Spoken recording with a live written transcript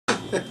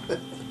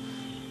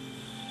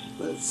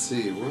Let's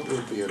see, what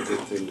would be a good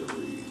thing to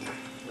read?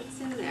 What's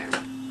in there?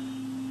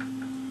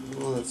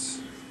 Well,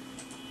 let's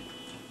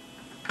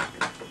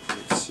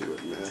see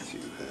what Matthew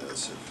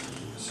has.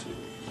 Let's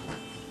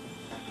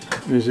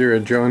see. Is there a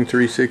John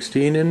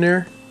 3:16 in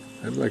there?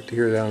 I'd like to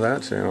hear how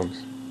that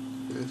sounds.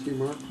 Matthew,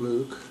 Mark,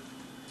 Luke,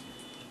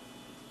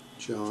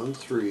 John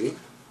 3. There,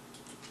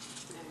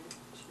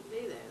 should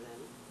be there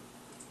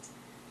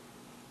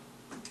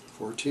then.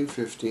 14,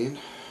 15.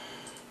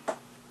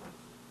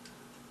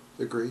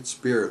 The Great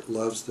Spirit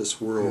loves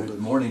this world. Good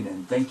morning,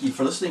 and thank you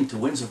for listening to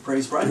Winds of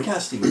Praise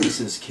Broadcasting. This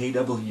is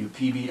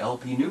KWPB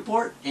Lp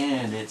Newport,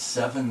 and it's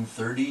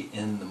 7:30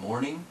 in the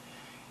morning,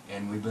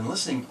 and we've been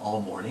listening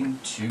all morning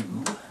to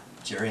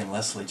Jerry and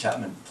Leslie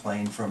Chapman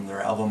playing from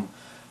their album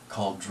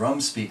called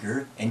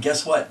Drumspeaker, and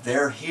guess what?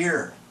 They're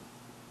here.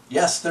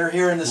 Yes, they're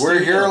here in the studio.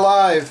 We're here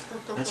live.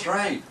 That's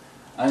right.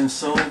 I'm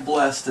so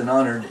blessed and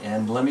honored,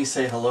 and let me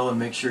say hello and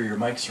make sure your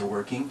mics are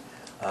working.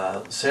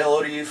 Say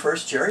hello to you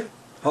first, Jerry.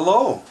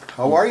 Hello.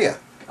 How are you?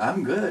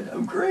 I'm good.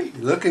 I'm great.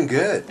 You're looking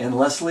good. And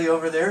Leslie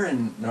over there,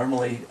 and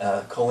normally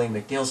Colleen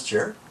McNeil's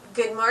chair.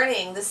 Good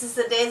morning. This is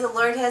the day the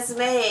Lord has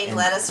made. And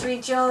let us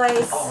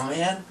rejoice. Oh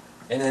man.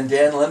 And then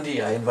Dan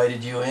Lundy, I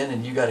invited you in,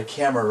 and you got a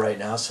camera right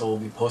now, so we'll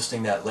be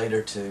posting that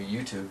later to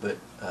YouTube. But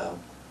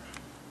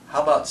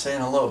how about saying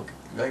hello?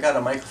 I got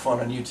a microphone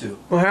on YouTube.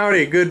 Well,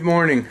 howdy. Good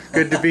morning.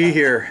 Good to be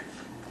here.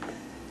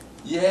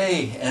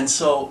 Yay! And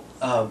so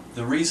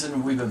the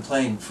reason we've been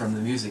playing from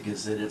the music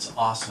is that it's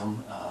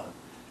awesome.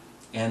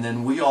 And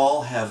then we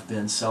all have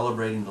been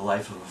celebrating the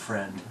life of a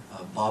friend,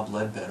 Bob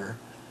Ledbetter,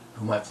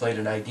 whom I played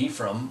an ID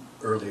from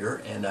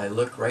earlier, and I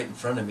look right in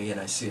front of me and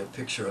I see a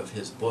picture of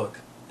his book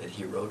that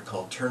he wrote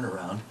called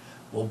Turnaround.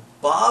 Well,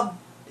 Bob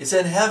is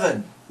in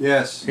heaven.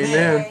 Yes.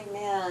 Amen.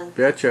 Amen.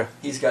 Betcha.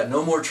 He's got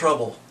no more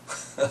trouble.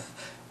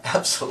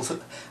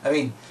 Absolutely. I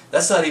mean,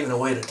 that's not even a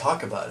way to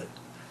talk about it.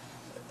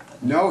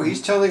 No,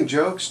 he's telling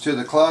jokes to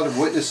the cloud of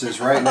witnesses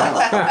right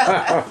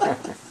now.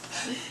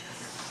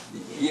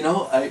 You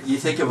know, you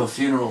think of a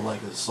funeral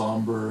like a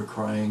somber,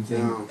 crying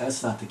thing. No.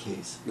 That's not the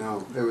case.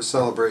 No, it was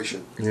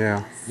celebration.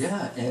 Yeah.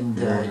 Yeah, and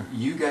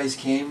you guys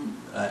came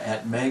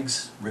at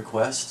Meg's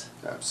request.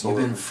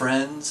 Absolutely. You've been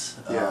friends.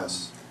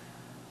 Yes.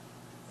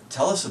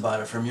 Tell us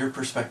about it from your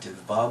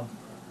perspective, Bob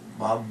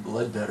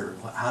Ledbetter.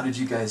 How did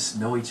you guys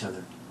know each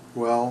other?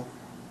 Well,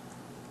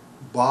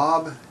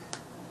 Bob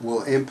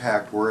will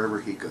impact wherever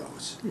he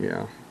goes.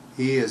 Yeah.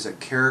 He is a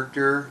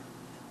character,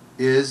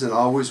 is and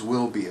always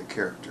will be a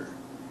character.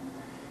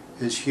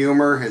 His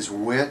humor, his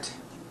wit,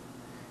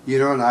 you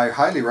know, and I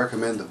highly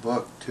recommend the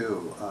book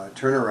too.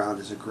 Turnaround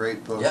is a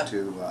great book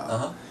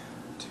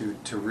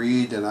to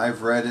read, and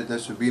I've read it.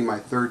 This would be my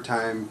third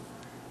time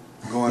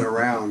going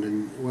around,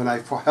 and when I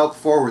helped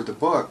forward the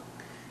book,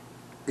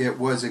 it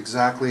was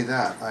exactly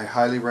that. I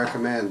highly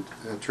recommend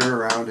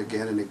Turnaround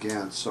again and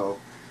again. So,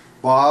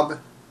 Bob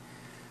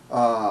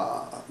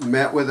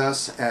met with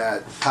us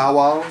at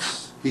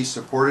powwows. He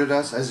supported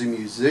us as a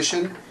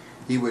musician.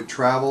 He would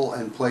travel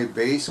and play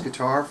bass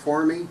guitar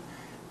for me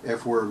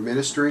if we're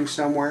ministering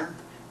somewhere.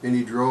 And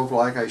he drove,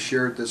 like I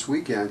shared this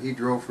weekend, he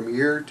drove from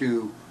here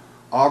to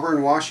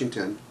Auburn,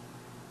 Washington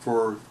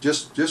for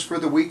just for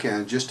the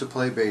weekend, just to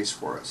play bass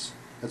for us.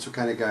 That's what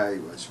kind of guy he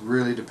was.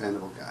 Really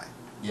dependable guy.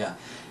 Yeah.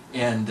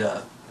 And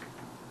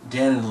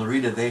Dan and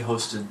Loretta, they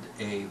hosted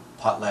a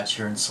potlatch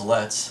here in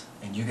Siletz,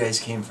 and you guys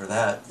came for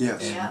that.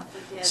 Yes. And Yeah,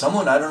 we did.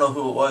 someone, I don't know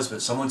who it was,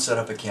 but someone set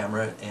up a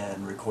camera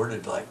and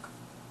recorded like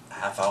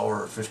half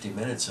hour or 50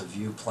 minutes of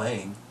you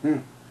playing.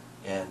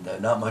 And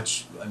not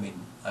much. I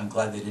mean, I'm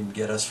glad they didn't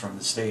get us from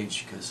the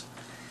stage, because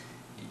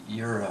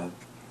you're an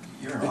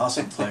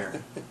awesome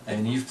player,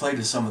 and you've played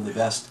with some of the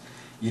best.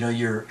 You know,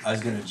 I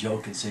was going to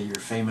joke and say you're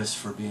famous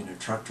for being a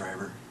truck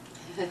driver.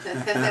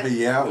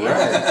 Yeah,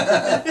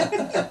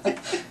 right.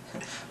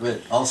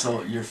 But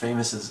also you're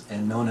famous as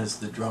and known as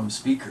the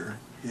Drumspeaker.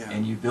 Yeah.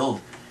 And you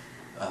build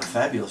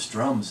fabulous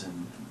drums,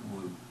 and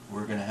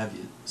we're going to have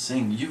you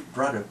sing. You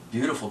brought a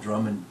beautiful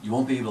drum, and you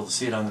won't be able to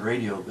see it on the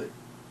radio, but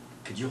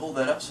could you hold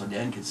that up so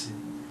Dan can see?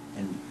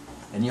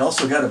 And you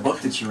also got a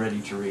book that you're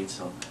ready to read,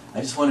 so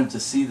I just wanted to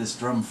see this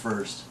drum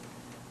first.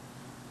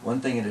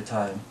 One thing at a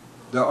time.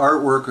 The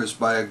artwork was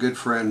by a good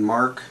friend,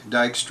 Mark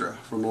Dykstra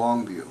from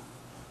Longview.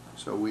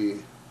 So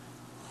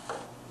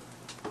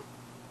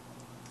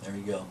There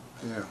you go.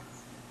 yeah.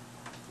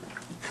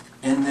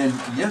 And then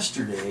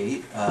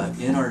yesterday,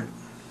 in our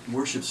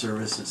worship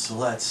service at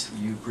Siletz,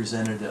 you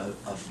presented a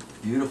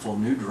beautiful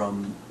new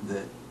drum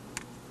that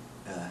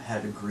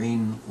had a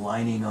green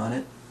lining on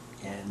it,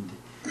 and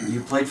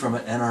you played from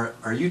it. And our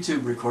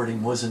YouTube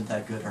recording wasn't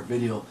that good, our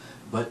video,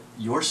 but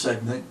your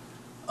segment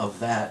of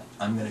that,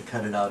 I'm going to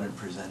cut it out and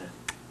present it.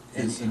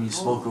 And you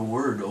spoke a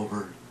word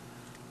over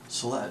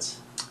Siletz.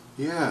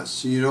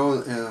 Yes, you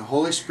know,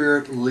 Holy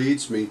Spirit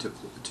leads me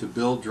to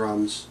build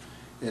drums,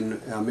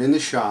 and I'm in the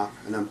shop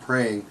and I'm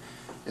praying,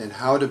 and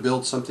how to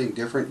build something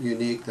different,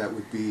 unique, that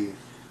would be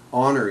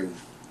honoring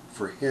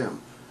for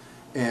Him.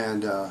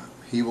 And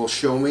He will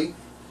show me,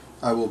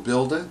 I will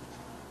build it,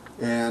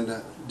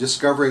 and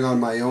discovering on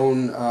my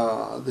own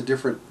the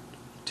different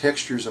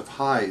textures of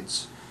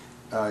hides.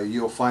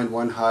 You'll find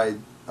one hide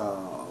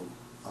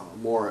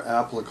more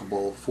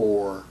applicable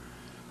for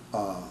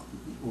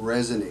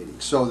resonating.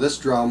 So this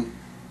drum,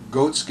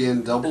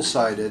 goatskin,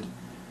 double-sided,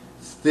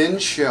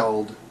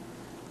 thin-shelled,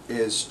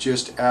 is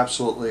just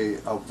absolutely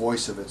a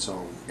voice of its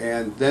own.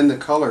 And then the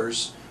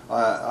colors,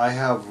 I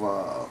have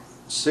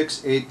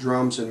 6, 8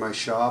 drums in my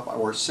shop,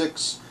 or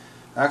 6,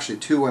 actually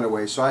 2 went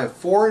away, so I have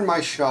 4 in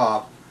my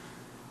shop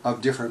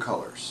of different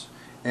colors.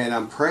 And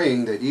I'm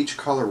praying that each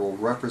color will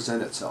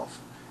represent itself.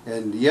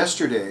 And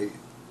yesterday,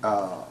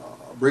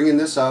 bringing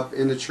this up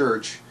in the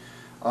church,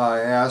 I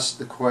asked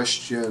the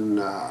question,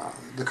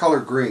 the color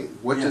green.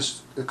 What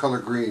does the color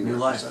green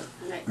represent?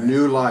 Right.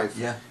 New life.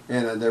 Yeah.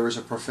 And there was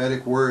a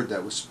prophetic word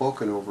that was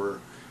spoken over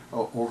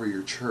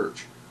your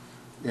church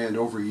and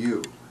over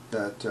you,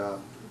 that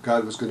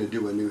God was going to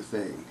do a new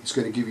thing. He's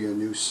going to give you a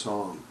new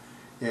song.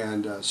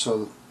 And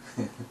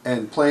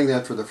and playing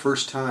that for the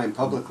first time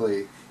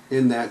publicly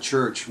in that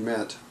church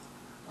meant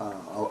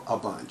a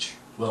bunch.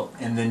 Well,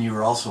 and then you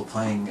were also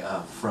playing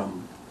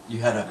you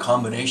had a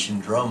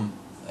combination drum,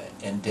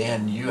 and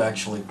Dan, you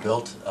actually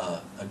built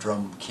a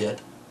drum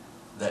kit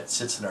that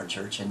sits in our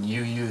church, and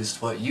you used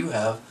what you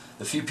have,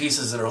 the few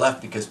pieces that are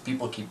left, because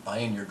people keep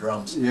buying your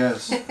drums.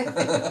 Yes.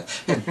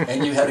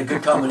 And you had a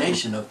good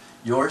combination of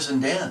yours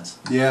and Dan's.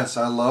 Yes,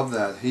 I love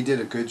that. He did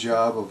a good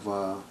job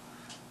of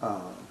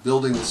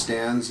building the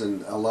stands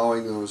and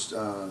allowing those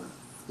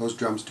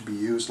drums to be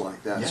used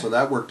like that. Yeah. So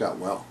that worked out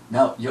well.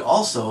 Now, you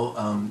also,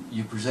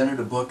 you presented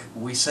a book.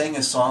 We sang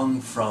a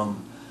song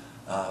from,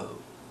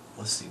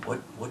 let's see,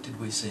 what did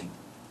we sing?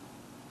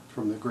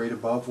 From the Great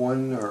Above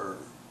one, or?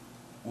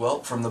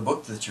 Well, from the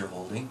book that you're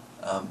holding.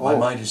 My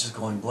mind is just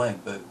going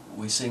blank, but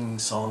we sing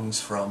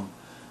songs from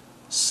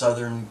the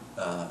southern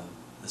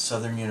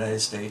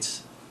United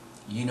States.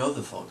 You know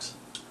the folks.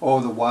 Oh,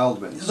 the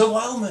Wildmans. The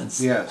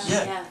Wildmans. Yes.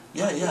 Yeah.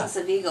 Lots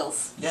of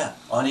eagles. Yeah,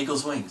 On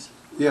Eagle's Wings.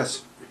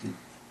 Yes.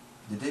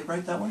 Did they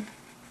write that one?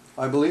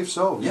 I believe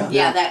so. Yeah.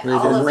 Yeah, that They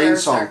all did. of Rain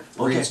theirs Song. are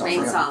Rain Song.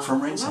 Rain Song.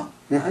 From Rain Song.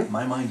 Mhm.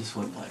 My mind just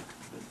went blank.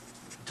 But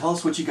tell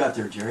us what you got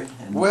there, Jerry.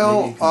 And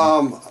Well, maybe you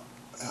can-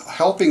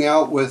 helping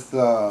out with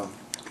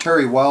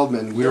Terry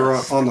Wildman, we were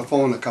Yes. on the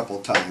phone a couple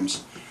of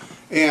times,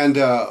 and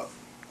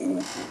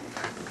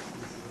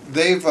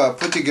they've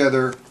put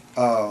together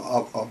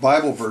a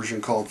Bible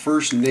version called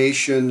First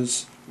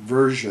Nations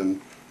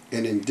Version,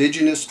 an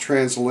indigenous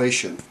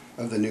translation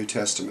of the New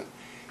Testament.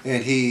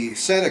 And he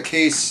sent a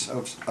case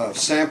of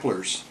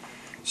samplers.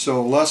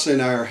 So Les and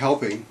I are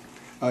helping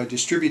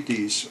distribute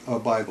these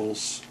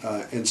Bibles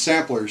and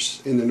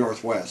samplers in the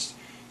Northwest.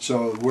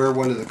 So we're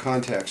one of the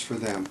contacts for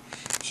them.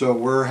 So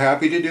we're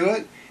happy to do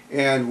it,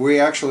 and we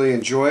actually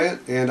enjoy it.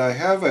 And I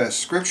have a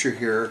scripture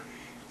here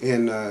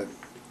in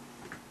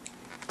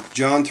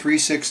John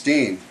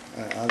 3:16.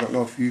 I don't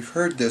know if you've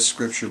heard this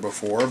scripture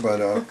before, but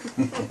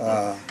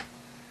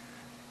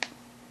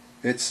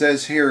it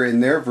says here in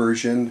their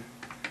version,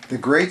 "The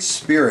Great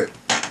Spirit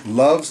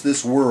loves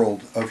this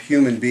world of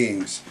human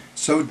beings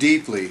so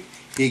deeply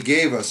He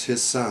gave us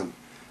His Son,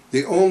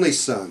 the only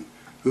Son,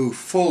 who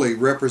fully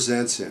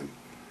represents Him.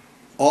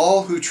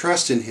 All who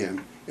trust in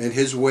Him and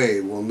His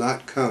way will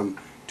not come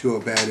to a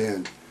bad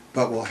end,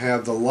 but will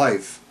have the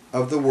life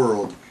of the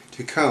world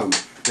to come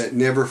that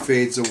never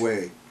fades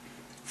away,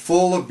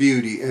 full of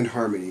beauty and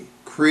harmony.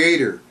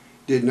 Creator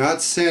did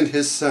not send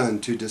His Son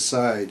to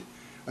decide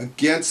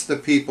against the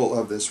people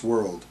of this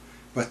world,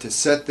 but to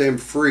set them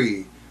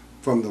free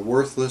from the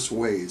worthless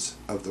ways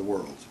of the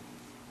world."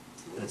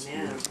 That's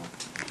Yeah. beautiful.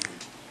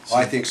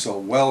 I think so.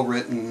 Well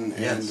written,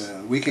 Yes.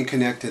 and we can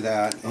connect to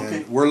that. And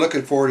Okay. we're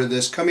looking forward to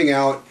this coming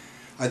out,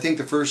 I think,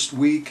 the first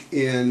week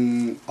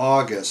in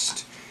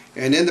August.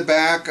 And in the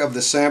back of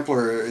the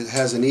sampler, it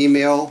has an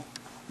email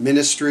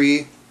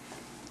ministry.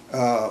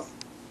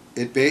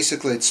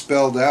 It's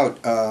spelled out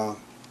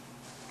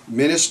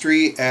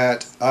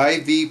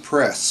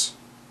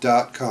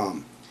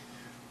ministry@ivpress.com.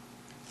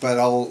 But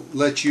I'll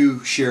let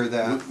you share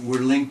that. We're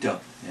linked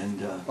up,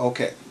 and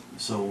Okay.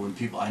 so when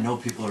I know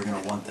people are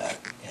going to want that,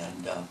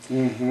 and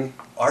Mm-hmm.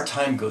 our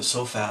time goes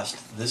so fast.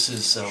 This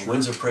is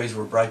Winds of Praise.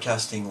 We're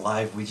broadcasting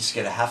live. We just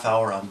get a half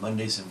hour on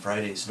Mondays and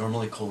Fridays.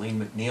 Normally Colleen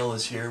McNeil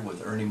is here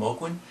with Ernie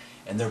Moquin,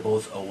 and they're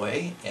both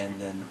away. And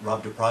then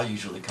Rob DePra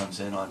usually comes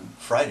in on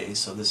Fridays,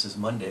 so this is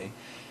Monday.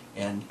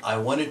 And I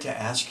wanted to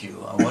ask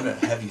you, I want to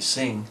have you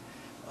sing,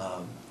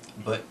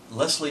 but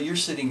Leslie, you're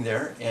sitting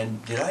there,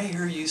 and did I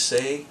hear you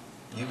say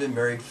you've been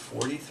married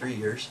 43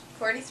 years?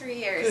 43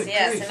 years, Good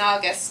yes, grief. in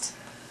August.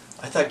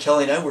 I thought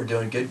Kelly and I were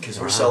doing good because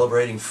we're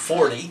celebrating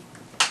 40,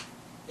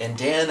 and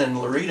Dan and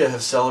Larita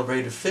have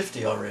celebrated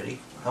 50 already.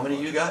 How many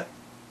you got?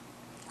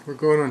 We're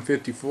going on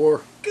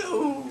 54.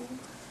 Go!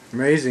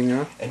 Amazing,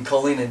 huh? And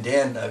Colleen and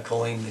Dan,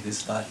 Colleen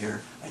who's not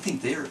here, I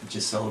think they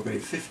just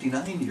celebrated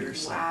 59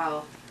 years.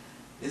 Wow.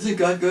 Isn't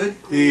God good?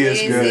 He is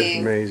good.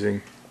 Amazing.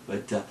 Amazing.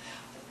 But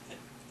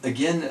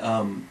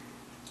again,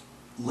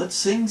 let's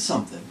sing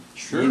something.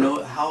 Sure. You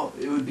know how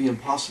it would be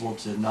impossible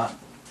to not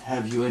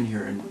have you in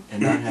here and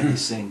not have you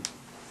sing.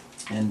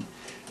 And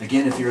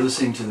again, if you're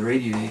listening to the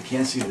radio, you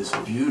can't see this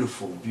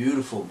beautiful,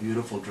 beautiful,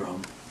 beautiful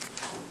drum.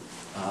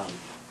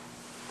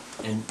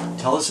 And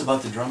tell us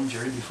about the drum,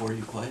 Jerry, before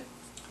you play.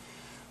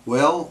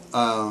 Well,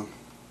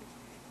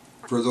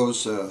 for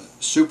those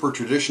super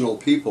traditional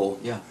people,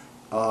 Yeah.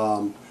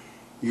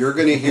 you're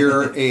going to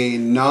hear a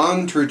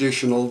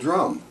non-traditional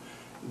drum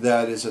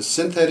that is a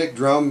synthetic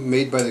drum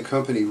made by the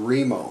company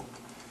Remo.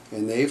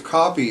 And they've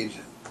copied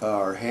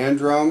our hand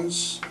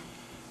drums,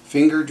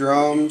 finger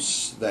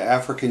drums, the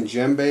African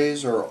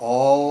djembes are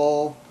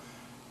all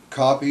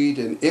copied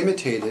and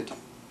imitated,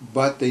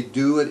 but they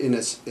do it in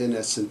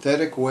a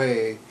synthetic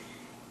way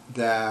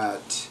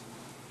that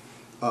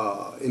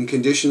in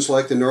conditions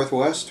like the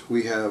Northwest,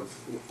 we have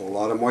a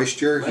lot of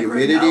moisture, Like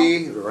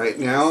humidity. Right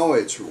now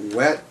it's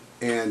wet,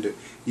 and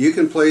you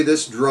can play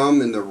this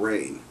drum in the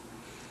rain.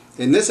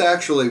 And this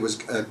actually was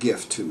a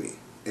gift to me,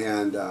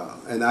 and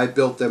I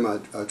built them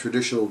a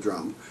traditional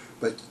drum,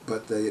 but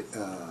they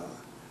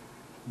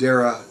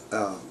Dara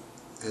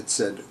had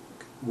said,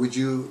 "Would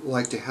you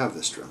like to have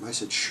this drum?" I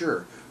said,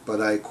 "Sure,"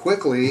 but I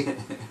quickly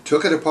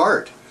took it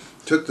apart,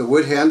 took the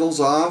wood handles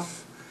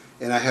off,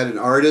 and I had an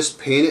artist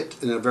paint it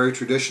in a very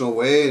traditional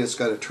way, and it's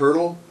got a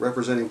turtle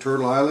representing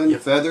Turtle Island,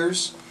 Yep.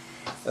 feathers,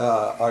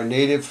 our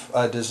native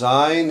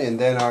design, and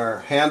then our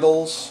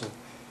handles,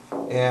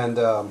 and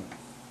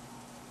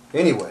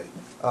anyway,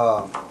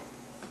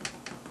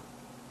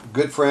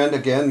 good friend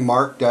again,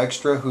 Mark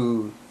Dykstra,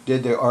 who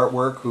did the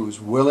artwork,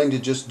 who's willing to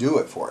just do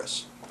it for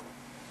us,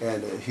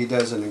 and he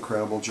does an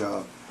incredible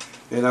job.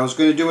 And I was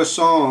going to do a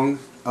song.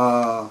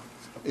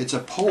 It's a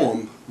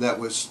poem that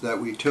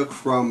we took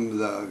from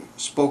the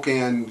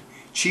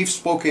Chief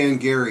Spokane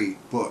Gary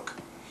book,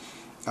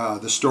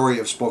 the story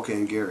of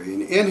Spokane Gary.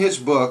 And in his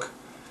book,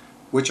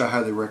 which I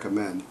highly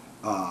recommend,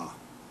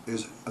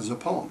 is a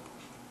poem.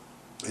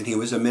 And he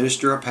was a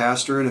minister, a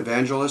pastor, an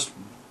evangelist,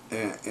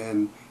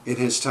 and in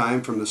his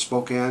time from the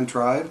Spokane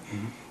tribe.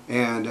 Mm-hmm.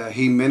 And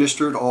he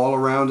ministered all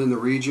around in the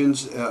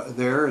regions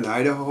there in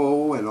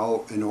Idaho and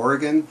all in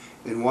Oregon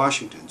and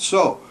Washington.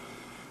 So,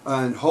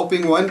 I'm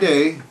hoping one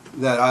day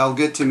that I'll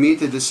get to meet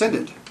the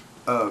descendant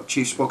of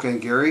Chief Spokane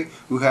Gary,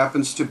 who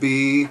happens to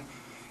be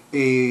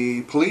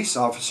a police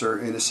officer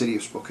in the city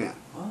of Spokane.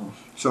 Wow.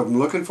 So I'm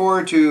looking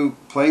forward to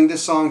playing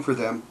this song for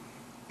them,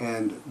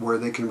 and where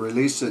they can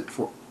release it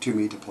to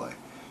me to play.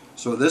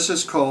 So this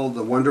is called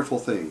The Wonderful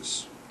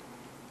Things.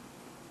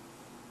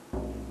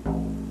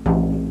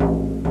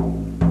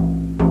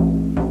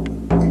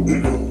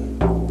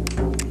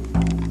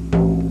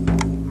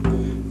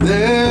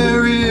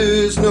 There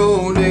is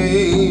no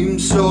name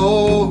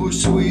so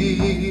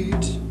sweet,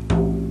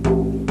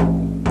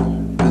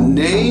 a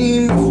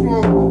name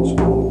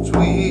so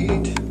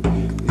sweet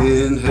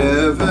in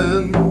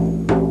heaven,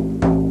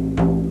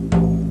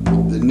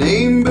 the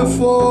name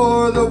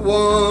before the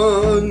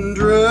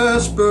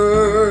wondrous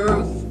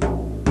birth,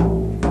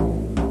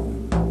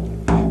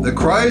 the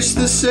Christ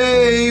the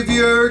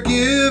Savior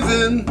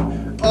given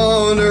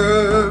on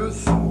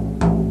earth.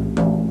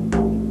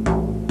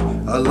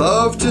 I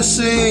love to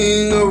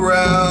sing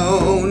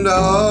around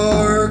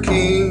our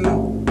King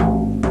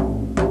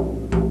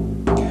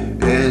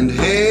and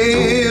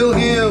hail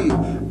Him,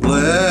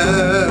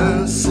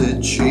 blessed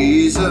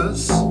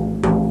Jesus.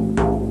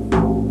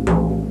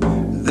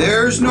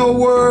 There's no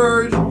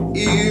word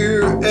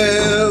ear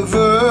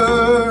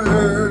ever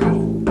heard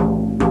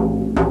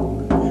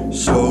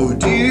so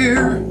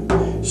dear,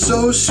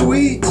 so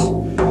sweet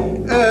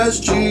as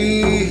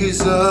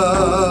Jesus.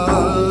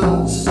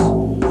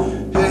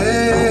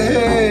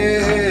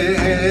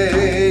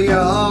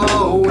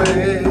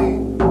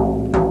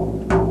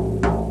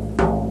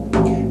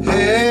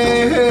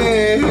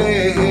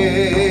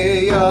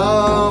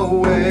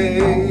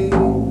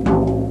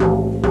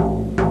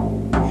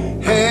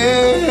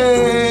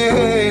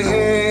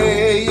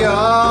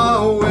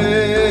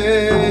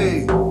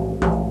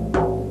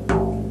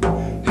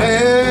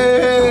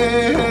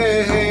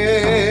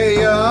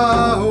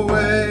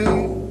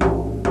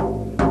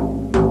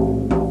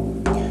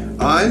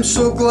 I'm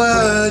so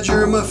glad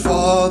you're my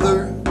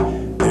Father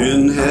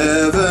in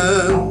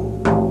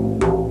heaven.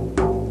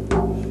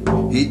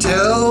 He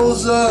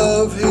tells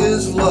of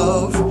His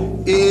love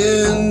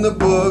in the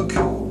book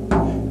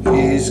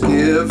He's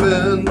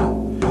given,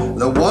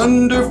 the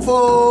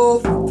wonderful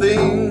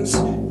things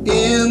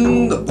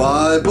in the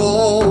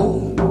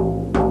Bible.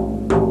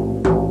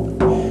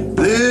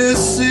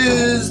 This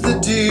is the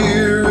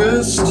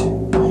dearest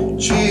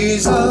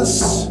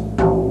Jesus.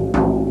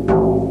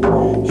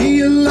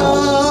 He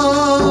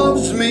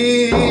loves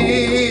me.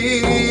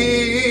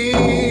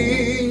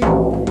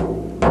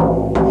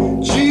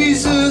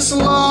 Jesus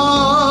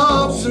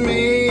loves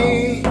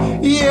me.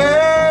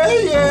 Yeah,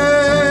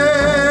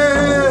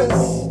 yes.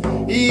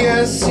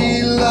 Yes,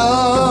 He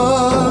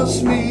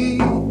loves me.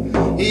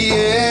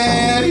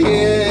 Yeah,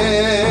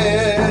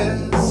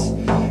 yes.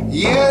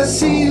 Yes,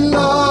 He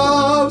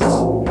loves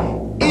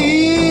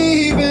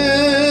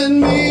even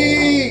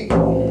me.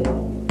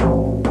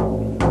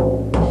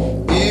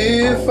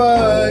 If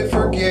I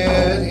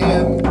forget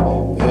Him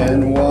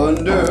and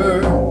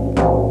wonder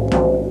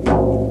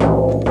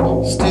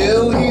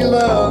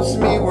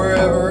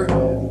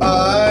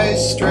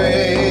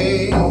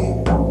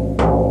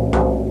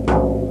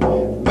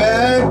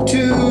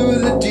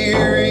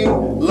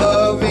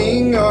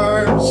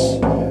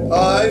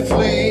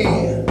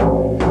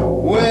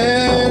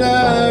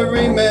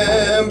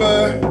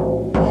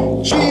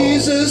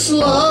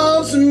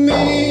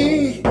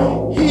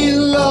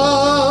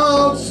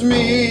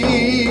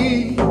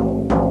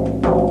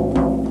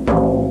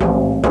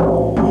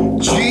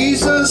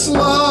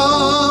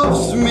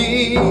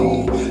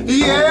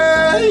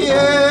Yeah,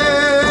 yes,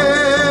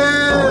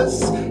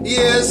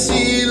 yes,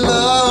 he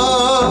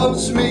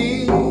loves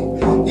me.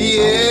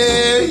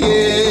 Yeah,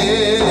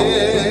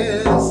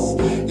 yes,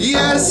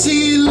 yes,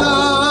 he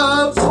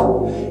loves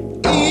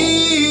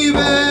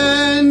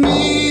even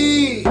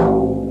me.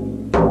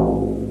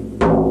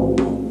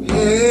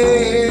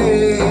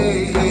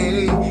 Hey,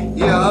 hey,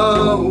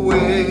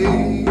 Yahweh.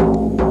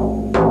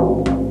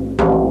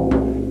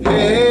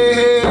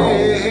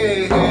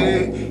 Hey, hey,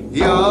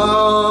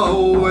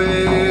 Yahweh.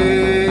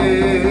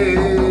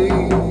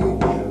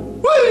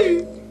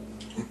 Whee!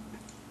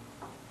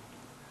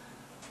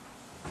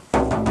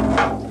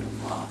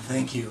 Wow,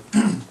 thank you.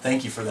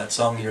 Thank you for that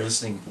song. You're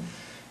listening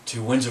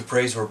to Winds of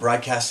Praise. We're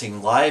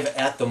broadcasting live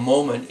at the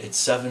moment. It's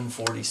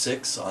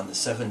 7:46 on the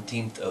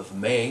 17th of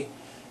May,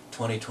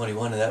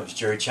 2021, and that was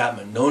Jerry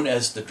Chapman, known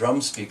as the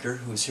Drumspeaker,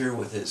 who's here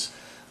with his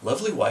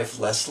lovely wife,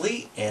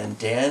 Leslie, and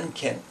Dan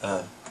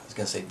Kennedy.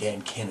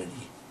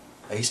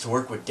 I used to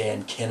work with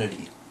Dan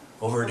Kennedy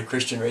over at a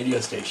Christian radio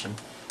station,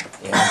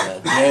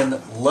 and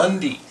Dan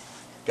Lundy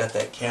got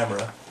that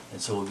camera,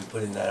 and so we'll be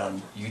putting that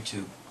on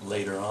YouTube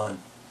later on.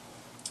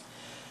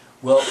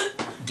 Well,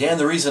 Dan,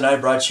 the reason I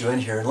brought you in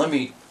here, and let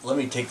me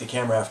take the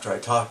camera after I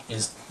talk,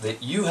 is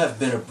that you have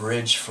been a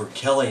bridge for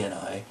Kelly and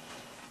I.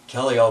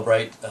 Kelly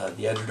Albright,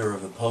 the editor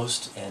of the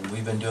Post, and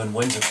we've been doing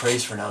Winds of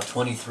Praise for now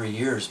 23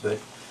 years, but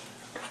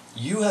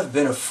you have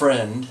been a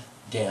friend,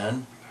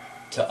 Dan,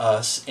 to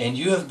us, and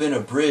you have been a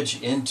bridge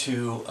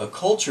into a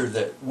culture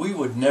that we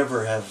would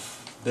never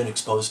have been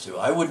exposed to.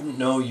 I wouldn't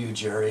know you,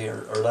 Jerry,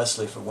 or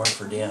Leslie, if it weren't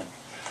for Dan.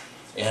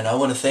 And I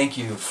want to thank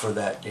you for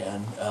that,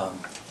 Dan.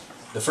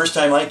 The first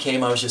time I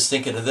came, I was just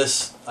thinking of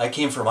this. I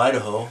came from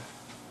Idaho,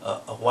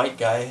 a white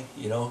guy,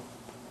 you know,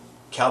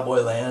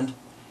 cowboy land,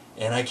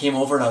 and I came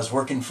over and I was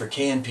working for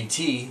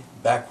KNPT,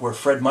 back where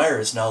Fred Meyer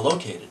is now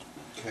located.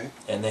 Okay.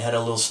 And they had a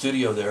little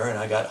studio there, and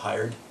I got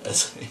hired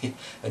as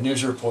a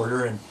news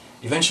reporter, and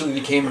eventually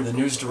became the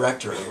news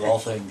director of all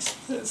things.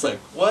 It's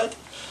like, what?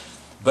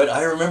 But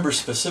I remember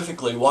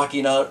specifically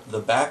walking out the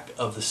back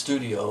of the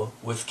studio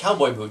with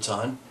cowboy boots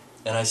on,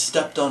 and I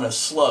stepped on a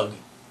slug.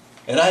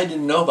 And I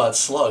didn't know about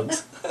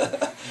slugs.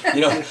 You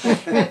know,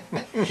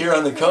 here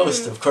on the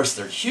coast, of course,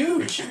 they're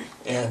huge.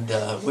 And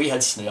we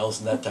had snails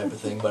and that type of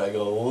thing, but I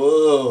go,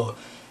 whoa.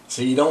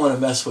 So you don't want to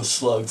mess with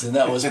slugs. And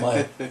that was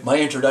my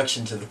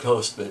introduction to the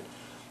coast. But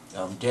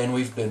Dan,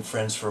 we've been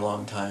friends for a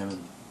long time.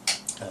 And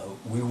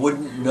we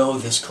wouldn't know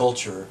this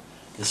culture,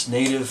 this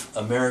Native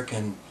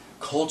American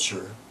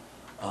culture.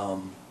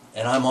 And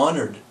I'm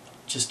honored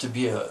just to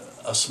be a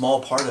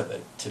small part of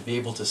it, to be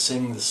able to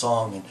sing the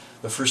song. And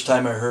the first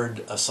time I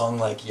heard a song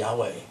like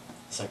Yahweh,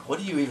 it's like, what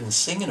are you even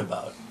singing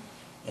about?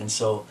 And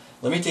so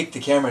let me take the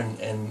camera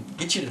and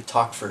get you to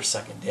talk for a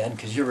second, Dan,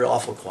 because you're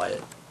awful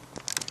quiet.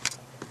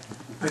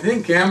 I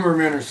think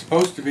cameramen are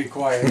supposed to be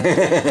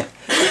quiet.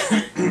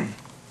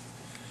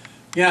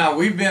 Yeah,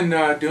 we've been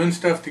doing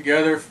stuff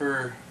together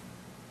for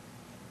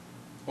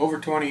over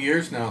 20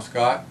 years now,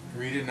 Scott.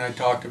 Rita and I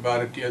talked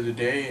about it the other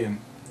day,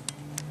 and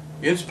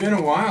it's been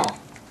a while.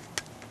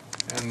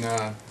 And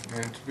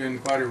it's been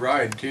quite a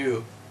ride,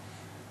 too.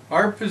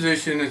 Our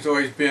position has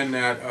always been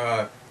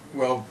that,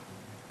 well,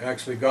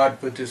 actually God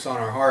put this on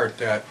our heart,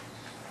 that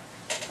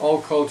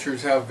all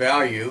cultures have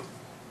value,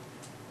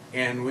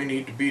 and we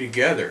need to be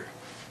together.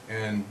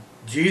 And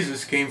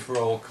Jesus came for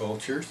all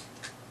cultures,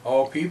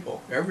 all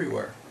people,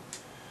 everywhere.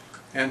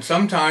 And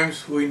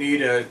sometimes we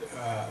need a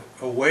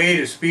way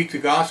to speak the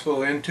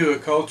gospel into a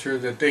culture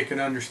that they can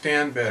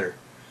understand better.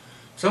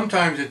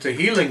 Sometimes it's a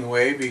healing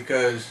way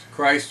because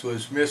Christ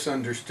was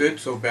misunderstood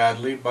so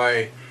badly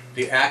by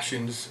the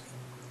actions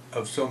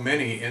of so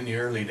many in the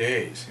early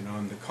days, you know,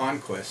 in the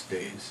conquest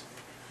days.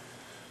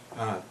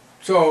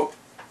 So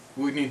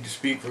we need to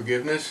speak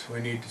forgiveness,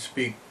 we need to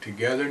speak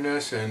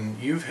togetherness,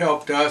 and you've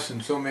helped us in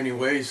so many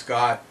ways,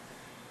 Scott,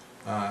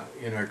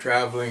 in our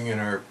traveling, in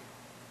our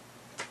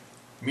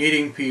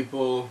meeting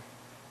people,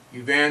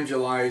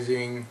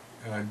 evangelizing,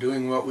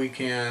 doing what we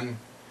can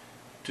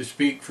to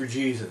speak for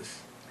Jesus.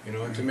 You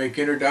know, and to make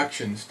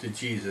introductions to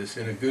Jesus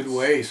in a good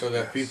way so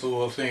that people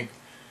will think,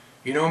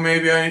 you know,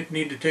 maybe I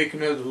need to take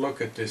another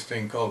look at this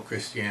thing called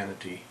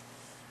Christianity.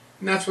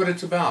 And that's what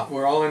it's about.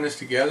 We're all in this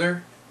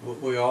together.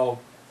 We all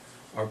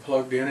are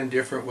plugged in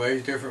different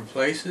ways, different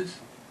places.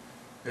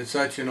 It's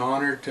such an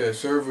honor to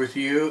serve with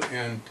you,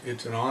 and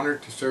it's an honor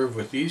to serve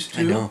with these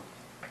two. I know.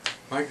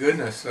 My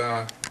goodness.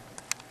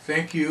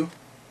 Thank you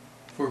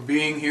for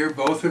being here,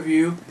 both of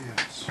you.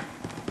 Yes.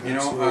 You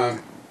know,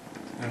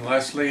 and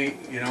Leslie,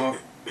 you know,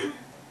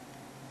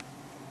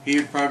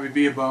 he'd probably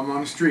be a bum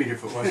on the street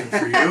if it wasn't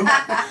for you.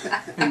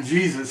 And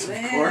Jesus, of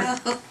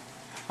course.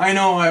 I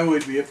know I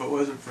would be if it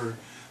wasn't for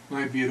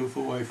my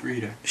beautiful wife,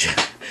 Rita.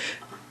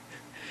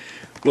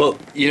 Well,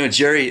 you know,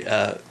 Jerry,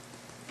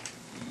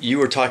 you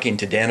were talking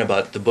to Dan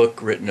about the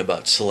book written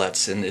about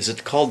Siletz, and is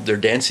it called They're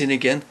Dancing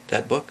Again,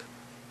 that book?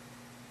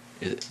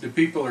 The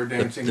people are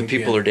dancing the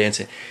people are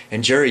dancing.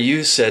 And Jerry,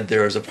 you said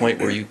there was a point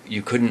where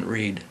you couldn't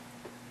read.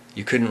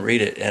 You couldn't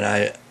read it, and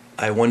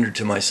I wondered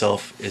to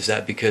myself, is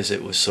that because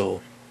it was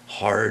so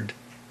hard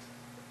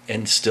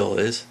and still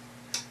is?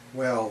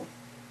 Well,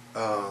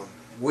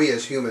 we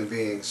as human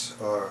beings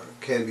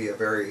can be a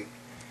very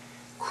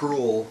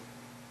cruel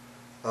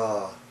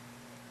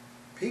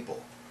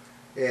people,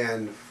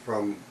 and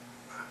from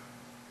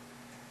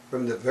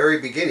the very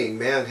beginning,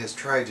 man has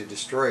tried to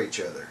destroy each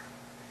other,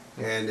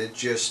 and it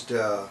just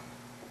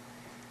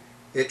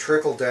it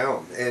trickled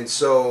down. And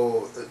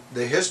so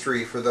the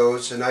history for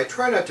those, and I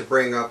try not to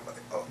bring up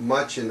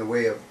much in the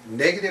way of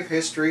negative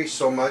history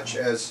so much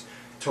as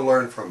to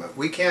learn from it.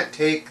 We can't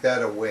take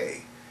that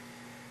away.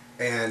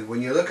 And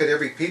when you look at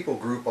every people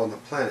group on the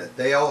planet,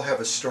 they all have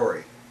a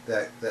story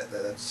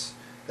that's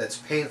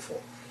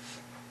painful.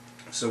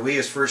 So we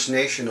as First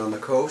Nation on the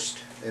coast,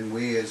 and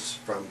we as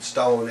from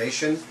Stalo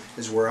Nation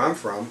is where I'm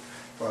from.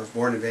 I was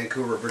born in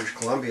Vancouver, British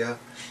Columbia,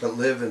 but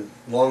live in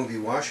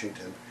Longview,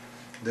 Washington.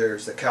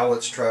 There's the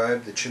Cowlitz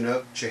tribe, the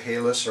Chinook,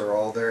 Chehalis are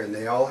all there, and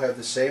they all have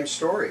the same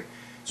story.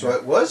 So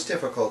it was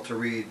difficult to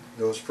read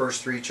those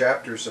first 3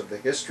 chapters of the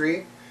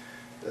history,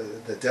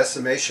 the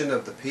decimation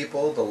of the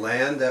people, the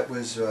land that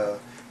was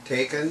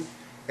taken,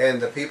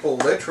 and the people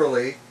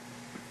literally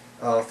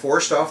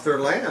forced off their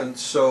land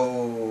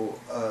so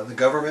the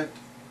government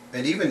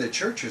and even the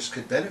churches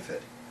could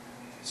benefit.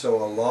 So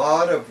a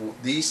lot of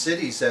these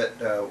cities that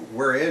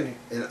we're in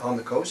on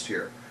the coast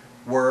here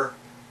were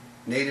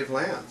native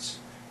lands.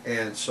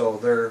 And so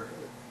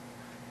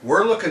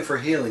we're looking for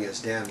healing,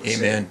 as Dan was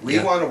saying. We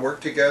want to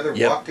work together,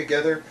 walk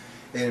together,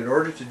 and in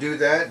order to do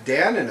that,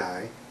 Dan and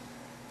I,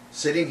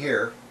 sitting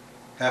here,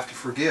 have to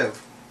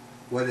forgive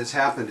what has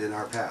happened in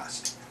our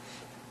past.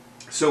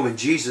 So in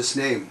Jesus'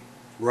 name,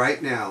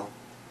 right now,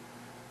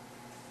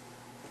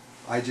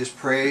 I just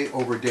pray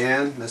over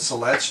Dan, the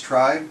Siletz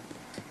tribe,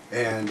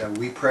 and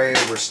we pray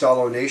over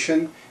Stalo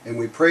Nation, and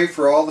we pray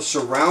for all the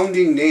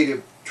surrounding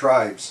native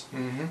tribes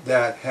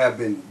that have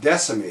been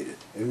decimated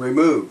and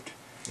removed,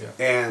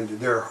 and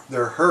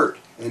they're hurt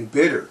and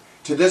bitter.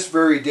 To this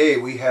very day,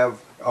 we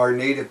have our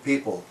native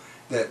people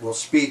that will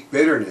speak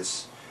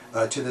bitterness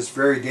to this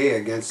very day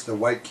against the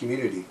white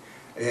community,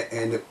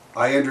 and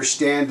I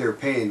understand their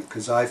pain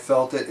because I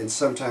felt it, and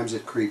sometimes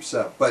it creeps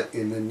up. But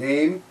in the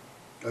name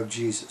of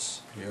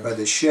Jesus, by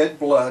the shed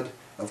blood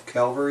of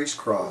Calvary's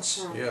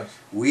cross,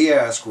 we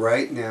ask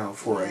right now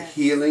for a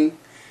healing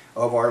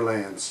of our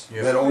lands,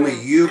 that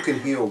only you can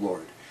heal,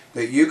 Lord,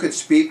 that you could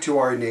speak to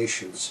our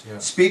nations,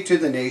 speak to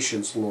the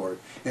nations, Lord,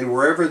 and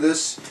wherever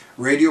this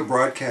radio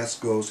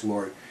broadcast goes,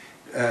 Lord,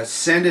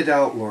 send it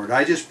out, Lord.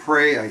 I just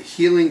pray a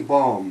healing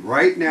balm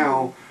right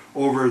now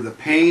over the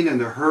pain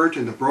and the hurt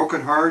and the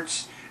broken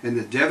hearts and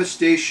the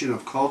devastation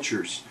of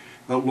cultures.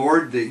 But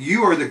Lord, that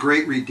you are the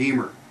great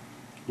Redeemer.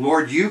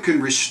 Lord, you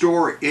can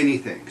restore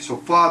anything. So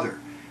Father,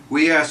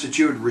 we ask that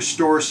you would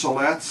restore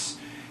Siletz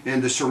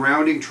and the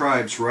surrounding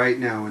tribes right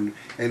now.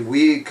 And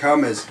we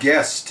come as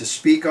guests to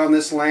speak on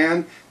this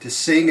land, to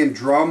sing and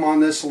drum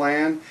on this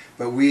land,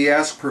 but we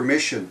ask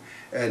permission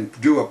and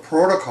do a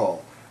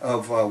protocol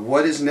of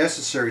what is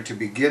necessary to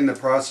begin the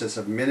process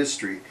of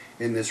ministry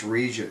in this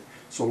region.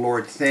 So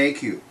Lord,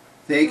 thank you.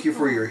 Thank you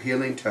for your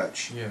healing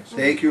touch.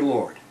 Thank you,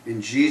 Lord.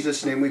 In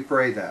Jesus' name we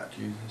pray that.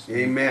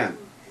 Amen.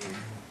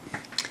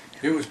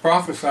 It was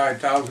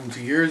prophesied thousands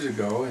of years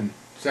ago in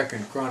 2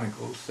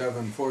 Chronicles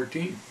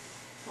 7:14.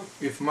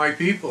 If my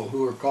people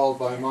who are called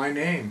by my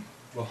name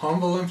will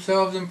humble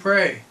themselves and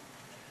pray,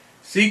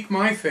 seek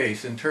my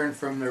face and turn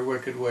from their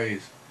wicked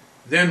ways,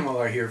 then will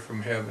I hear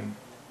from heaven,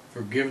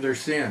 forgive their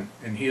sin,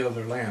 and heal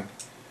their land.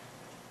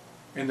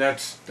 And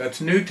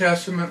that's New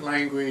Testament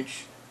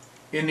language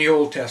in the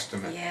Old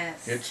Testament.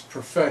 It's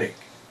prophetic.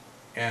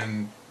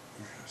 And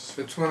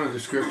it's one of the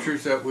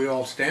scriptures that we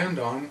all stand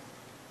on.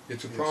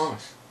 It's a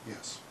promise.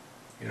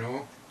 You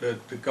know,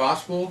 the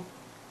gospel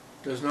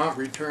does not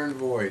return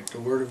void.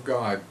 The word of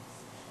God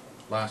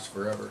lasts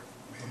forever,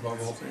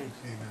 above all things.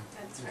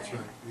 That's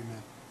right.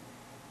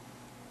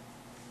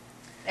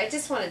 I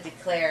just want to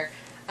declare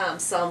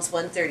Psalms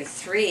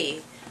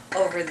 133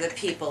 over the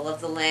people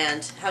of the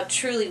land. How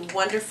truly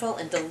wonderful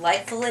and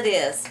delightful it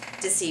is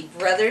to see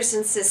brothers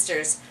and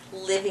sisters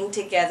living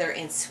together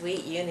in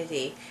sweet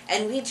unity.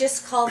 And we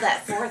just call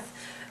that forth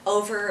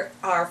over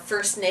our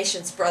First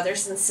Nations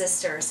brothers and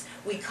sisters.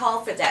 We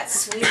call for that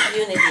sweet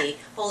unity.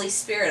 Holy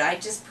Spirit, I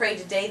just pray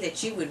today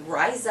that you would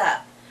rise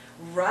up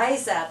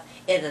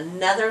in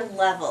another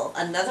level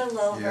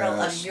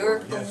of your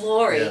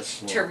glory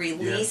to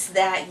release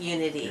that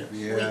unity.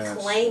 We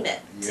claim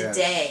it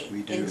today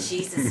in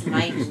Jesus'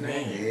 mighty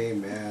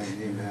name.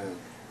 Amen.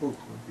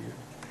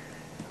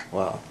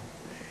 Wow.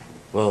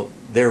 Well,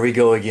 there we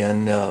go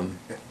again.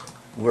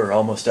 We're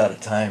almost out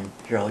of time.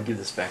 Here, I'll give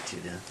this back to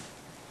you, Dan.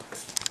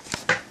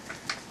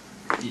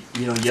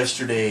 You know,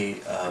 yesterday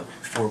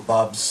for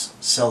Bob's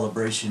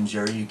celebration,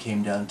 Jerry, you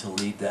came down to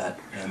lead that,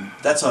 and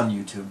that's on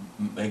YouTube.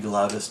 Meg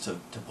allowed us to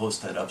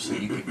post that up so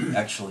you could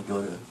actually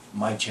go to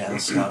my channel,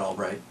 Scott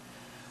Albright.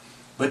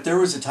 But there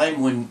was a time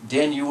when,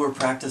 Dan, you were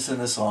practicing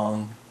a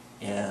song,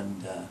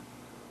 and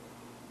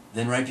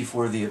then right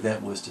before the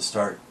event was to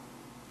start,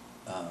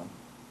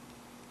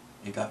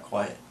 it got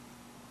quiet.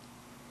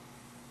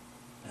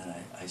 And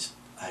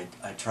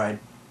I tried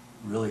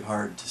really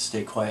hard to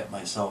stay quiet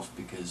myself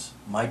because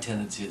my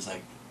tendency is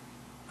like,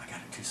 I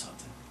gotta do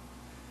something.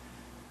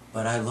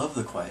 But I love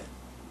the quiet.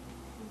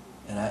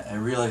 And I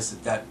realize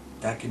that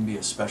can be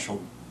a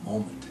special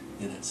moment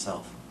in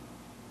itself.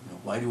 You know,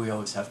 why do we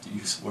always have to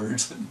use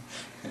words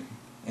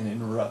and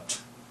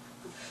interrupt?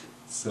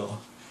 So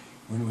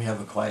when we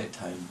have a quiet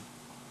time,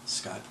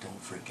 Scott,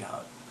 don't freak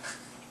out.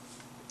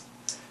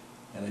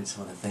 And I just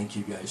want to thank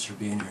you guys for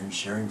being here and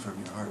sharing from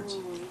your hearts.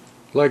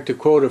 I'd like to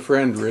quote a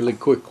friend really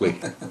quickly.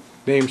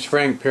 Name's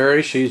Frank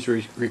Parrish. He's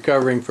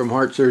recovering from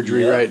heart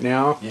surgery right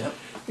now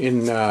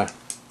in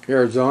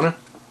Arizona.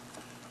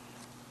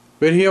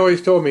 But he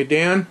always told me,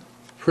 Dan,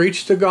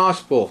 preach the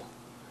gospel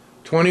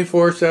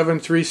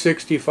 24/7,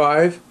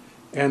 365,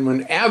 and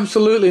when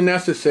absolutely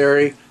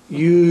necessary,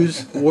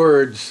 use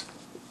words.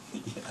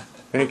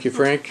 Thank you,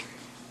 Frank.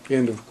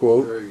 End of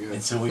quote. Very good.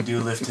 And so we do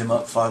lift him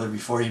up, Father,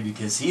 before you,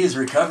 because he is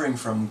recovering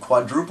from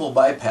quadruple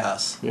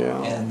bypass.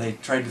 Yeah. And they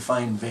tried to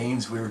find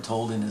veins, we were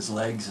told, in his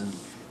legs, and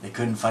they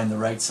couldn't find the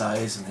right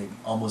size, and they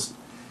almost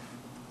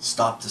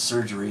stopped the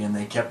surgery, and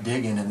they kept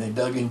digging, and they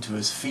dug into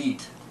his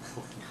feet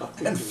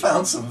and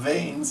found some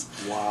veins.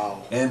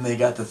 Wow. And they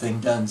got the thing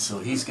done, so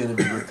he's going to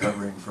be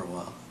recovering for a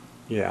while.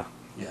 Yeah.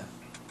 Yeah.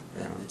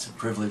 And it's a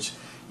privilege.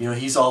 You know,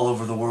 he's all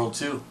over the world,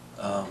 too,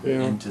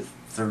 into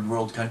third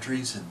world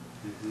countries, and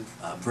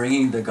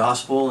bringing the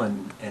gospel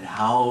and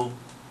how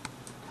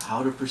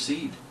to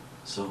proceed.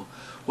 So,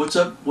 what's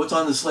up? What's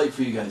on the slate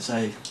for you guys?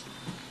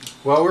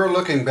 Well, we're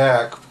looking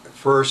back.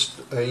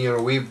 First, you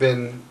know, we've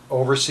been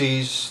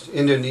overseas,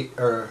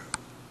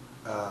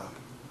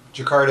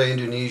 Jakarta,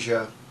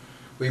 Indonesia.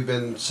 We've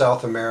been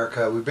South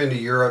America. We've been to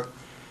Europe.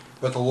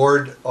 But the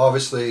Lord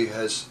obviously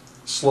has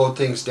slowed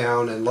things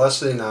down, and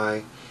Leslie and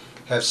I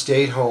have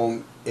stayed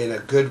home in a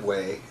good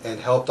way and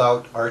helped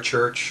out our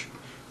church.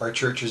 Our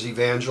church is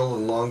Evangel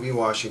in Longview,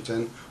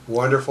 Washington.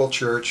 Wonderful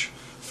church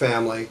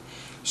family.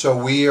 So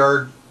we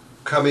are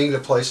coming to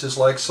places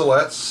like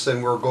Siletz,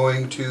 and we're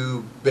going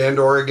to Bend,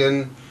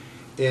 Oregon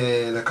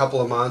in a couple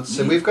of months.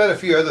 And we've got a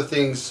few other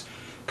things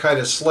kind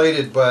of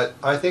slated, but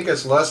I think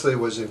as Leslie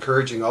was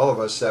encouraging all of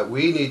us that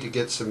we need to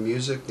get some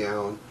music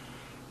down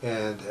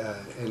and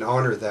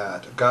honor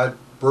that. God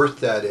birthed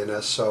that in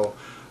us, so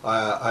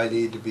I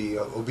need to be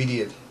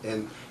obedient.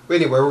 And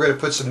anyway, we're going to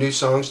put some new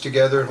songs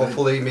together, and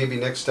hopefully maybe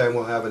next time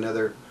we'll have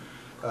another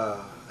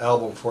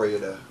album for you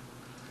to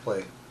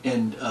play.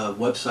 And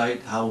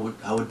website, how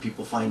would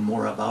people find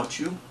more about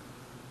you?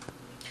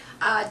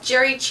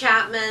 Jerry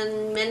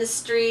Chapman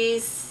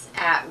Ministries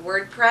at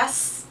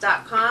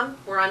WordPress.com.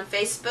 We're on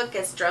Facebook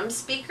as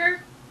Drumspeaker.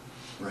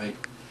 Right.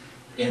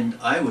 And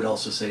I would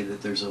also say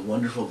that there's a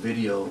wonderful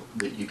video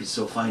that you can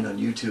still find on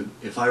YouTube.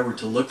 If I were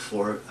to look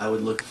for it, I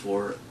would look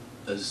for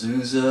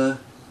Azusa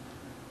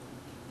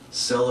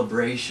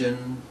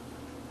celebration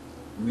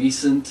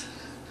recent.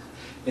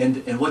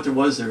 And what there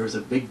was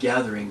a big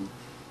gathering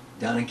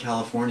down in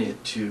California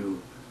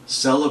to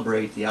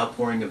celebrate the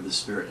outpouring of the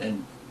Spirit.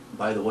 And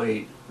by the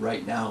way,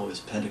 right now is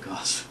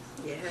Pentecost.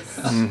 Yes.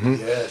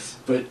 Yes.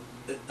 But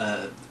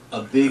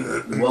a big,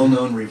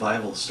 well-known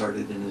revival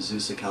started in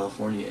Azusa,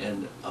 California,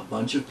 and a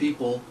bunch of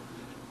people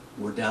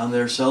were down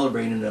there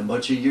celebrating a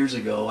bunch of years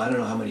ago. I don't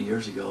know how many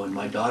years ago. And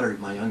my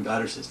young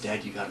daughter says,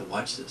 "Dad, you got to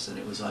watch this." And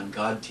it was on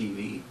God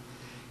TV,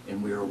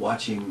 and we were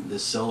watching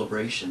this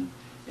celebration.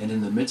 And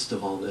in the midst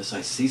of all this,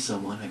 I see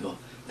someone. I go,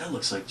 "That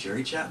looks like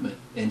Jerry Chapman."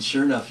 And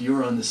sure enough, you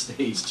were on the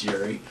stage,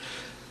 Jerry,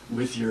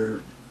 with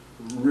your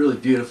really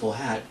beautiful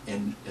hat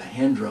and a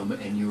hand drum,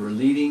 and you were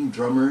leading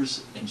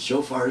drummers and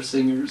shofar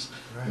singers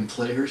and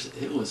players.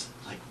 It was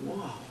like,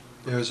 wow.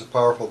 It was a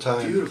powerful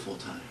time. Beautiful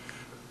time.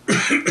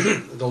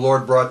 The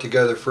Lord brought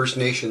together First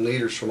Nation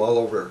leaders from all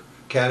over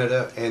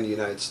Canada and the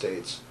United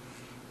States.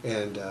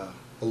 And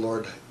the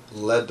Lord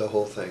led the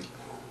whole thing.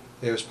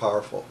 It was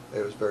powerful.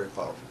 It was very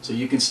powerful. So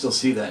you can still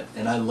see that,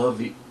 and I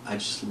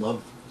just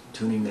love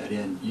tuning that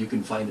in. You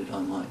can find it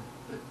online.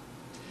 But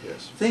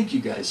Yes. thank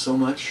you guys so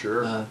much.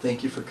 Sure.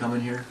 Thank you for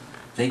coming here.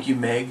 Thank you,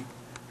 Meg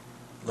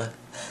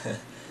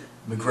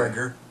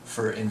McGregor,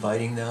 for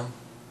inviting them.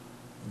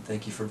 And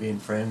thank you for being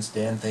friends.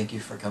 Dan, thank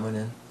you for coming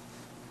in.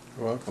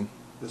 You're welcome.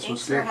 This Thanks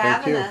was for good.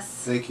 having you. us.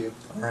 Thank you.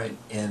 All right,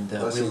 and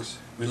Blessings.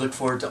 we look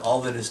forward to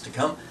all that is to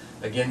come.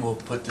 Again, we'll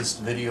put this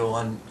video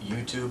on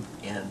YouTube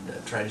and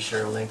try to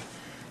share a link.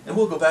 And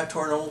we'll go back to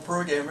our normal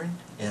programming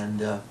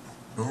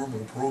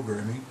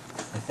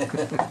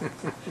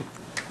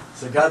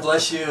So God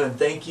bless you and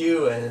thank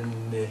you,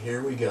 and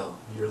here we go.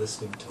 You're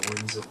listening to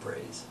Winds of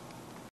Praise.